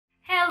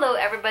Hello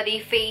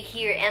everybody, Faye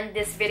here, and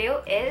this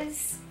video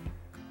is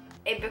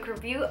a book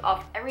review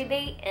of Every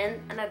Day and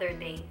Another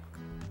Day.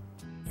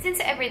 Since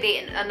Every Day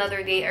and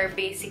Another Day are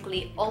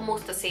basically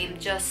almost the same,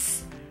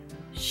 just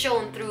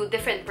shown through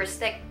different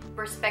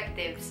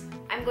perspectives,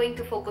 I'm going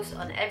to focus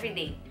on Every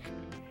Day.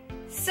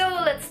 So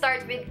let's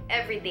start with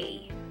Every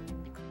Day.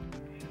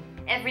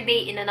 Every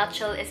Day in a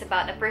nutshell is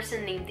about a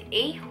person named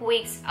A who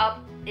wakes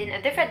up in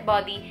a different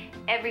body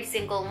every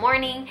single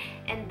morning,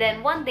 and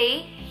then one day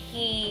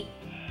he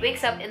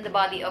wakes up in the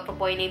body of a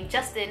boy named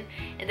Justin,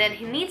 and then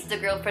he meets the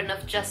girlfriend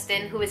of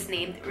Justin who is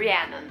named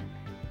Rhiannon.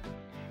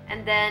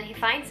 And then he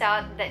finds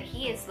out that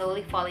he is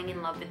slowly falling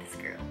in love with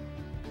this girl.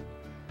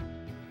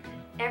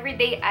 Every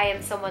day I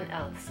am someone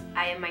else.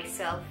 I am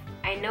myself.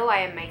 I know I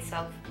am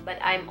myself, but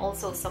I am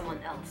also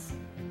someone else.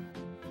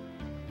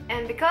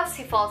 And because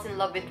he falls in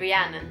love with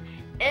Rhiannon,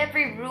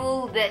 every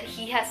rule that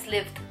he has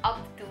lived up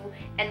to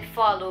and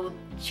followed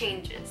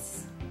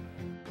changes.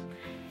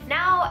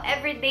 Now,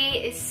 Every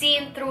Day is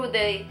seen through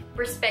the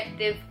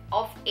perspective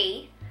of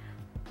A,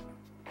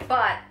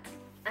 but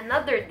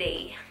Another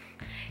Day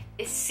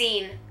is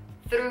seen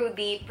through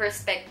the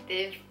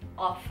perspective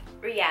of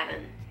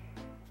Rhiannon.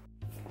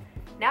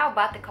 Now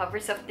about the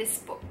covers of these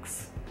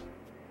books.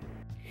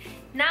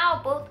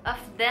 Now, both of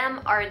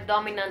them are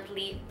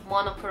dominantly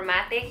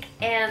monochromatic,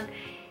 and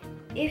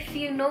if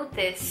you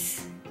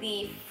notice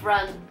the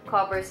front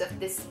covers of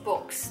these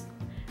books,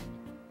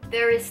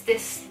 there is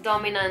this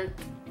dominant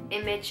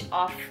image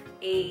of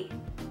a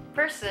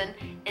person,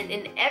 and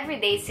in Every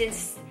Day,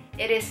 since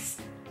it is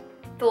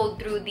told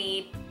through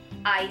the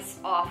eyes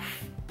of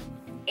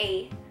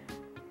A,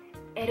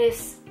 it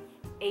is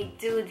a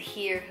dude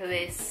here who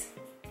is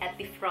at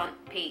the front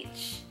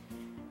page,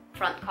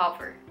 front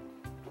cover.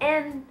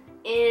 And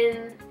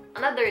in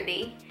Another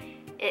Day,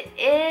 it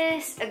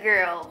is a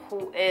girl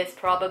who is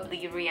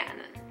probably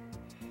Rhiannon.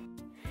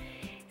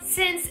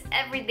 Since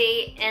Every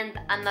Day and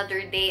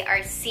Another Day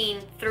are seen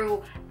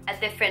through a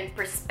different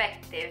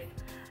perspective,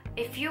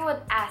 if you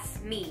would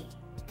ask me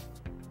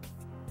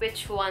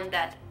which one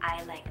that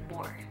I like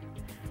more,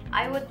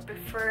 I would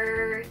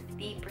prefer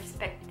the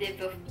perspective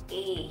of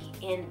A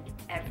in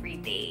Every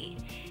Day.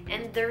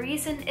 And the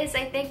reason is,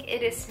 I think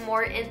it is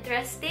more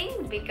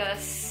interesting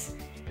because,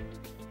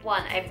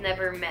 one, I've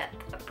never met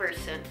a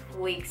person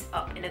who wakes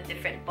up in a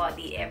different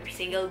body every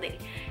single day.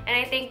 And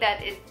I think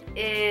that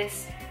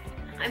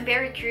I'm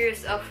very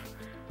curious of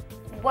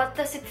what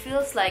does it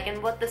feels like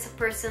and what does a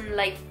person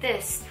like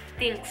this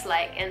thinks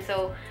like. And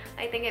so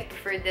I think I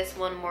prefer this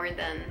one more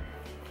than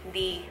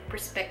the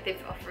perspective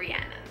of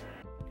Rhiannon.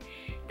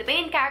 The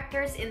main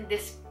characters in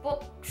these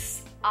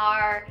books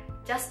are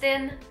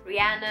Justin,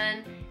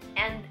 Rhiannon,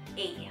 and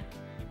A.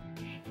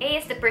 A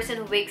is the person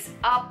who wakes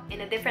up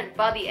in a different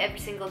body every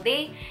single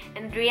day,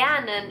 and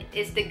Rhiannon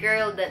is the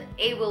girl that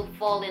A will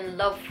fall in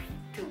love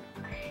to.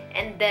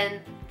 And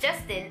then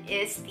Justin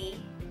is the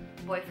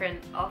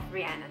boyfriend of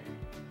Rhiannon.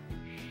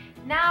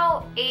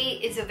 Now, A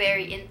is a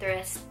very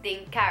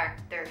interesting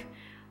character,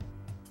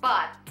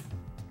 but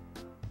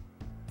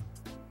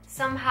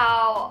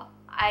somehow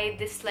I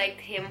disliked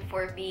him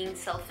for being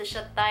selfish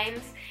at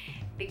times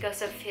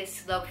because of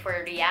his love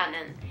for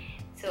Rhiannon.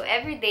 So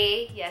every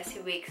day, yes,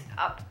 he wakes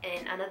up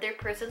in another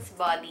person's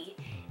body,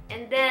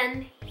 and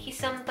then he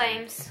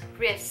sometimes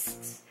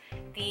risks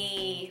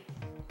the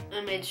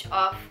image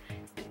of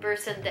the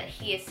person that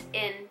he is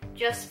in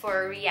just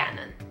for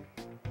Rhiannon.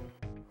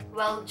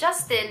 Well,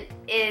 Justin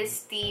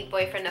is the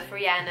boyfriend of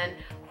Rhiannon,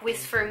 who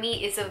is, for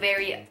me, is a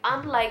very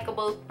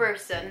unlikable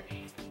person,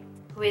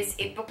 who is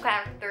a book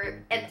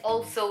character, and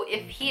also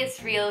if he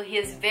is real, he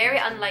is very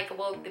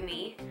unlikable to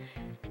me.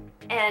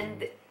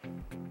 And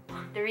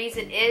the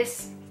reason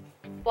is,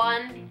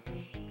 one,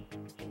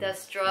 he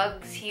does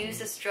drugs, he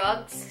uses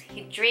drugs,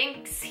 he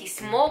drinks, he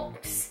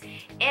smokes,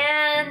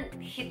 and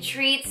he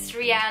treats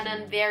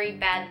Rhiannon very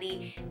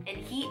badly, and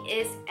he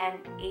is an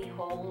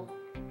a-hole.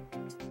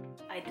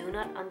 I do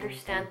not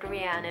understand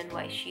Rhiannon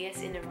why she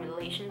is in a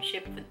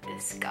relationship with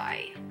this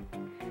guy.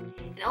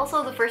 And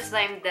also, the first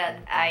time that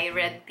I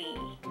read the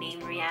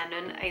name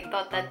Rhiannon, I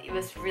thought that it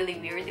was really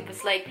weird. It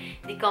was like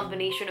the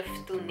combination of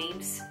two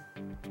names.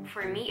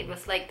 For me, it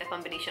was like the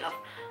combination of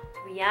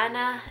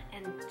Rihanna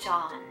and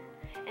John.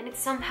 And it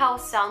somehow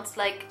sounds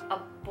like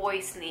a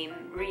boy's name,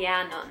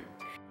 Rhiannon.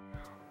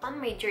 One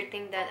major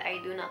thing that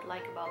I do not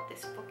like about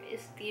this book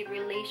is the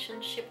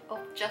relationship of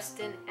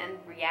Justin and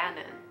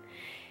Rhiannon.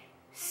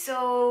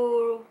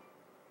 So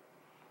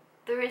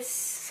there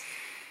is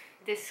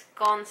this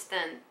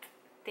constant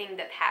thing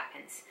that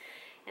happens,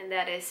 and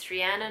that is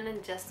Rhiannon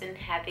and Justin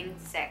having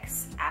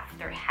sex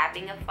after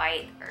having a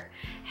fight or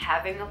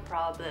having a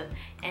problem,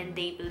 and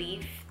they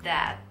believe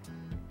that,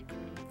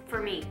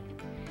 for me,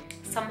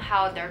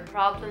 somehow their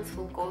problems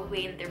will go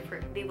away and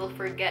they will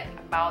forget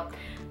about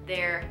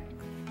their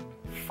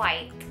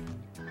fight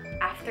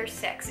after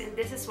sex. And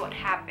this is what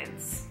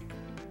happens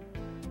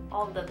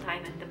all the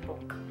time in the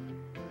book.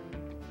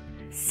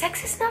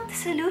 Sex is not the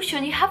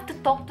solution. You have to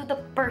talk to the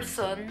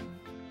person.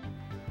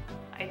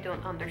 I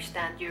don't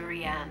understand you,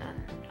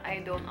 Rhiannon. I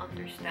don't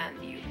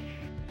understand you.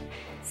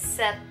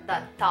 set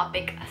that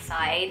topic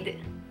aside,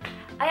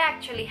 I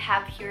actually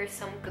have here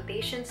some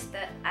quotations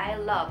that I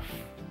love.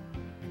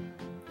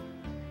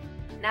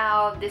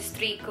 Now, these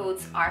 3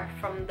 quotes are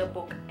from the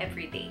book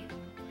Everyday.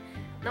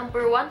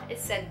 Number 1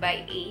 is said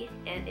by A,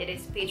 and it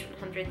is page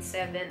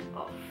 107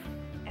 of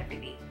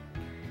Everyday.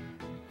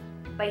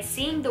 By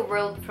seeing the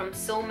world from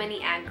so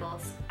many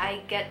angles,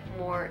 I get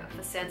more of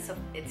a sense of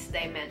its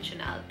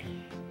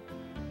dimensionality.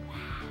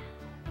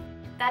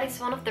 That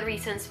is one of the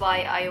reasons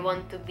why I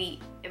want to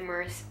be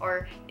immersed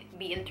or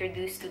be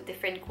introduced to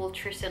different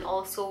cultures and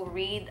also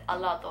read a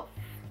lot of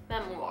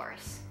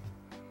memoirs.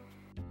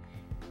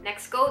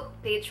 Next quote,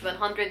 page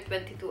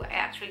 122. I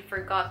actually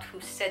forgot who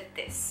said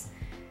this.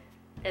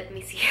 Let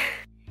me see.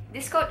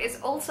 This quote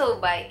is also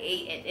by A,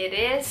 and it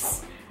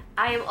is,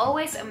 "I am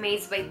always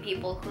amazed by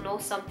people who know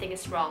something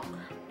is wrong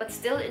but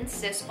still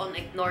insist on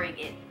ignoring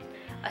it,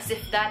 as if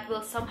that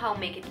will somehow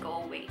make it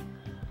go away.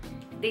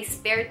 They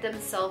spared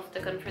themselves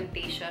the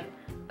confrontation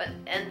but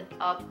end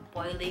up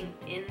boiling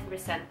in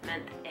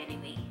resentment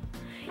anyway."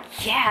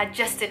 Yeah,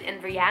 Justin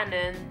and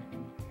Rhiannon.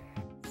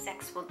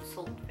 Sex won't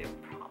solve their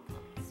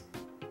problems.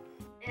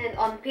 And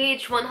on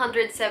page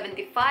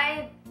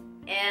 175,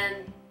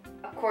 and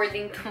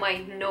according to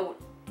my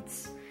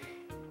notes,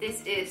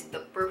 this is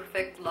the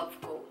perfect love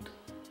quote.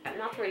 I'm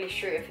not really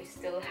sure if I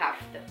still have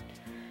the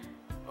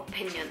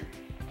opinion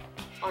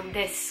on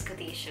this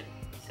quotation.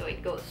 So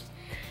it goes,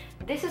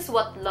 "This is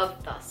what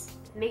love does.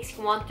 It makes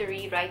you want to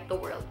rewrite the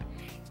world.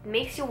 It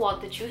makes you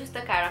want to choose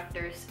the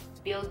characters,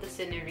 build the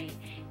scenery,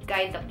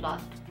 guide the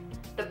plot.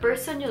 The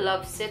person you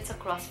love sits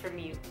across from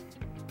you.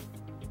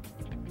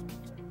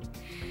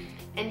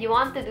 And you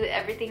want to do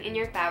everything in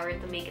your power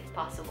to make it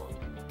possible.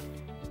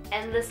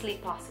 Endlessly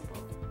possible.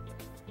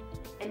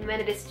 And when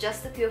it is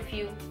just the two of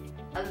you,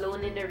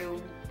 alone in the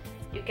room,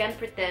 you can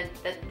pretend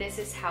that this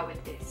is how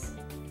it is.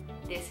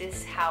 This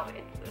is how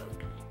it will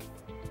be."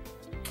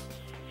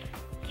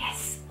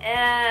 Yes,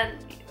 and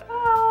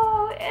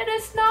oh, it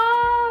is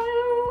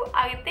now.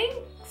 I think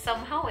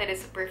somehow it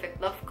is a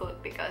perfect love quote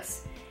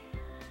because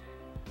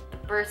the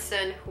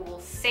person who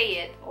will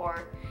say it,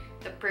 or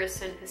the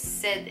person who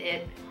said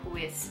it, who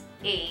is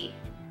A,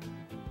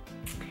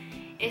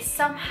 is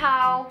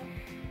somehow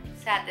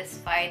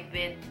satisfied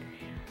with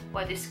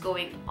what is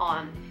going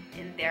on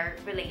in their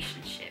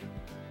relationship.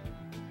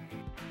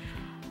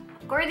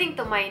 According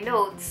to my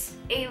notes,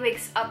 A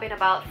wakes up in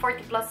about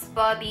 40 plus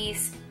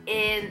bodies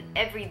in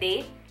every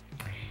day.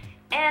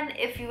 And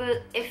if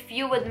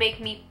you would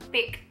make me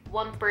pick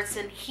one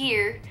person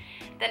here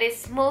that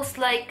is most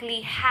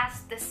likely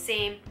has the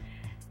same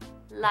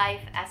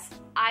life as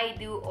I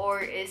do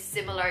or is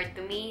similar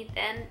to me,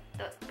 then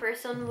the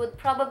person would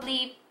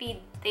probably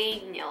be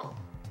Daniel.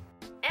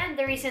 And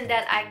the reason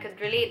that I could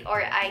relate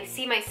or I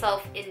see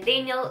myself in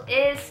Daniel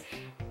is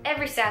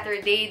every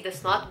Saturday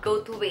does not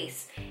go to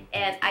waste.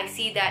 And I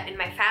see that in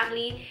my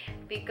family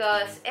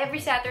because every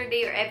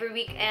Saturday or every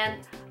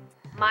weekend,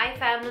 my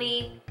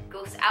family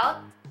goes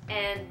out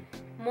and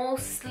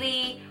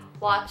mostly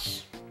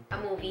watch a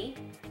movie.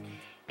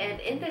 And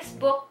in this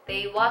book,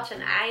 they watch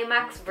an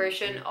IMAX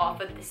version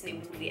of a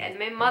Disney movie. And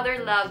my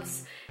mother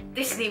loves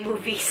Disney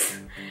movies.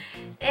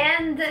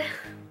 And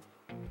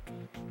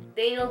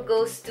Daniel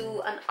goes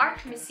to an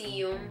art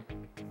museum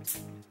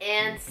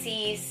and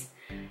sees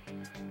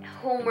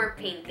Homer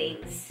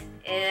paintings.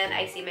 And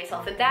I see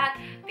myself in that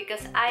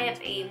because I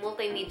am a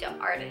multimedia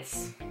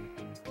artist.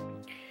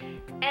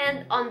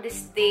 And on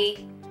this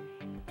day,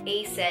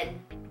 A said,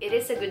 "It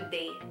is a good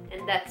day,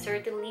 and that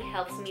certainly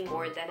helps me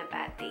more than a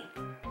bad day."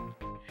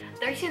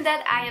 The reason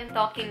that I am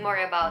talking more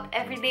about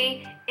every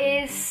day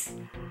is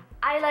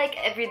I like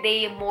every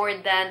day more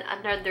than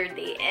another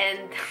day.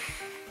 And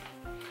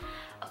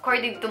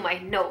according to my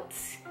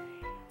notes,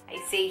 I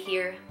say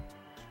here,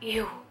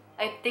 ew,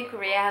 I think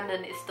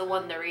Rhiannon is the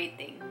one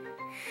narrating.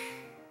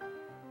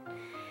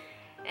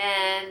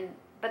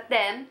 But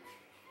then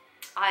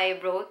I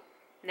wrote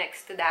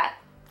next to that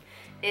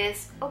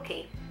is,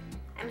 okay,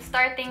 I'm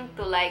starting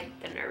to like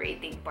the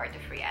narrating part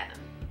of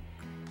Rhiannon.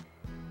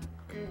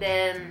 And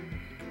then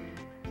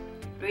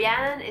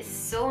Rhiannon is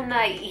so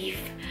naive.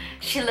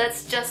 She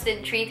lets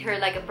Justin treat her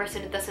like a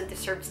person who doesn't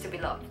deserve to be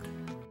loved.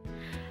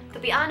 To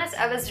be honest,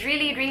 I was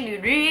really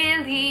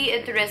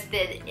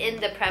interested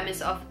in the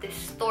premise of this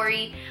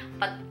story,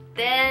 but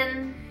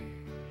then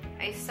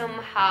I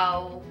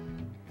somehow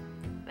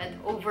went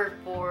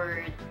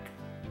overboard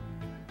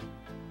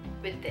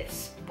with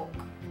this book.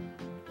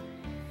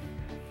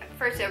 At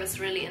first I was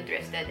really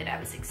interested and I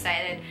was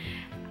excited.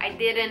 I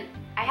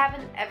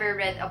haven't ever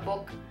read a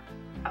book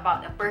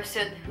about a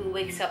person who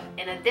wakes up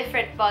in a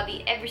different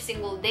body every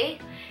single day,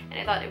 and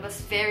I thought it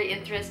was very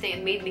interesting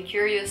and made me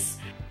curious.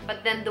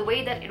 But then the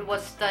way that it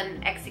was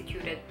done,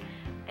 executed,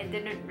 I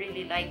didn't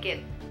really like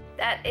it.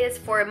 That is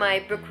for my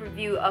book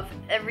review of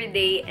Every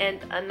Day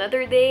and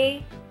Another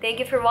Day. Thank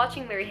you for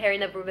watching. Mary Hair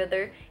Never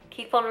Wither.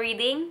 Keep on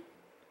reading.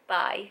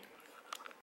 Bye.